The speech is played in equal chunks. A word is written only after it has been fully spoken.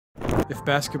If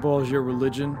basketball is your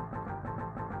religion,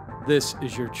 this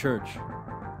is your church.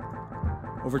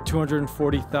 Over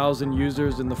 240,000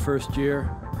 users in the first year.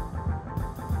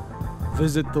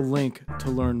 Visit the link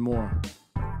to learn more.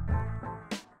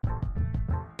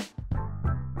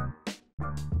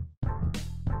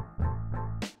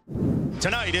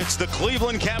 Tonight, it's the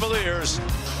Cleveland Cavaliers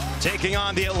taking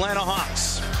on the Atlanta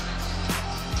Hawks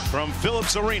from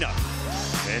Phillips Arena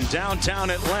in downtown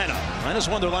Atlanta. Atlanta's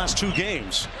won their last 2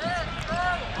 games.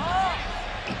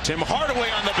 Tim Hardaway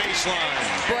on the baseline.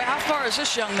 Boy, how far has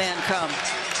this young man come?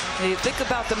 When you think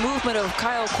about the movement of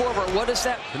Kyle Korver, what is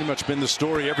that? Pretty much been the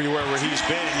story everywhere where he's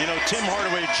been. You know, Tim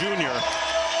Hardaway Jr.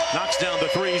 knocks down the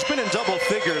 3. He's been in double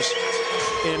figures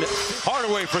in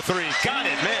Hardaway for 3. Got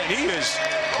it, man. He is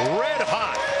red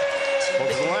hot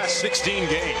over the last 16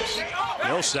 games.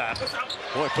 Millsap,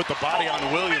 boy, put the body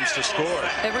on Williams to score.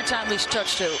 Every time he's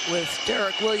touched it with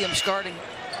Derek Williams guarding.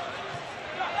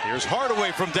 Here's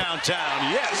Hardaway from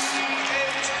downtown. Yes.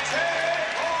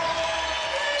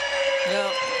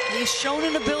 Well, he's shown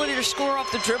an ability to score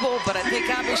off the dribble, but I think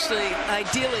obviously,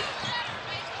 ideally.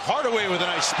 Hardaway with a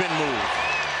nice spin move.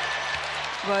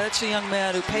 Well, that's a young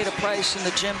man who paid a price in the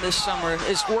gym this summer.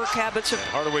 His work habits have...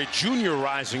 Hardaway Jr.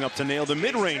 rising up to nail the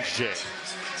mid-range J.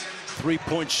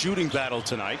 3-point shooting battle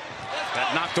tonight.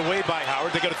 That knocked away by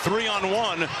Howard. They got a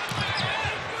 3-on-1.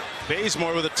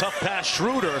 Bazemore with a tough pass.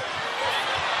 Schroeder.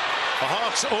 The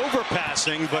Hawks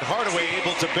overpassing, but Hardaway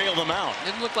able to bail them out.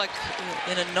 Didn't look like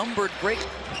in a numbered break.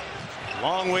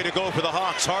 Long way to go for the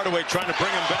Hawks. Hardaway trying to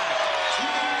bring him back.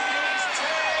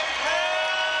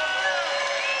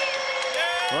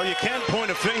 Well, you can't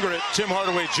point a finger at Tim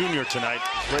Hardaway Jr. tonight.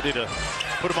 Ready to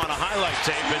put him on a highlight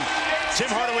tape. And Tim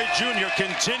Hardaway Jr.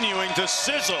 continuing to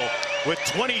sizzle with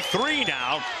 23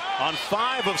 now on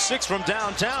 5 of 6 from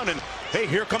downtown. And hey,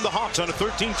 here come the Hawks on a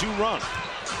 13-2 run.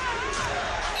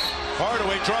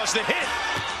 Hardaway draws the hit.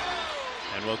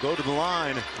 And we'll go to the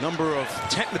line. Number of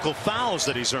technical fouls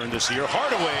that he's earned this year.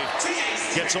 Hardaway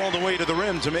gets all the way to the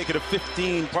rim to make it a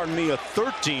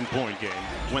 13-point game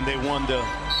when they won the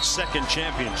second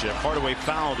championship. Hardaway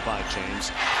fouled by James.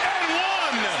 And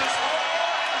one!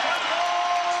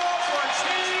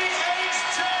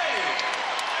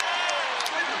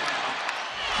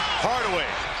 Hardaway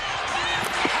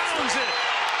pounds it.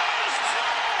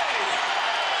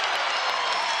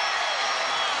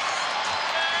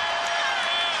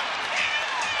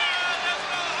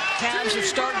 Cavs have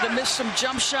started to miss some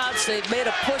jump shots. They've made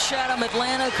a push at them,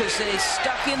 Atlanta, because they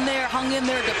stuck in there, hung in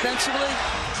there defensively.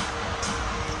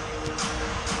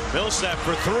 Millsap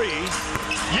for 3.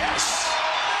 Yes!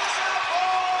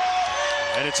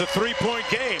 And it's a 3-point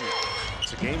game.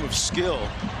 It's a game of skill.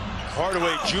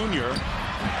 Hardaway Jr.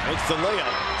 makes the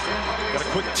layup. Got a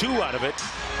quick 2 out of it.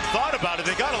 Thought about it.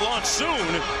 They got to launch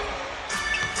soon.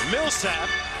 Millsap.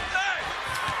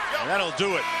 And that'll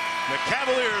do it. The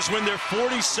Cavaliers win their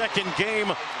 42nd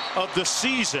game of the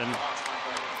season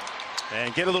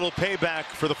and get a little payback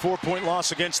for the 4-point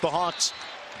loss against the Hawks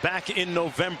back in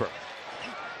November.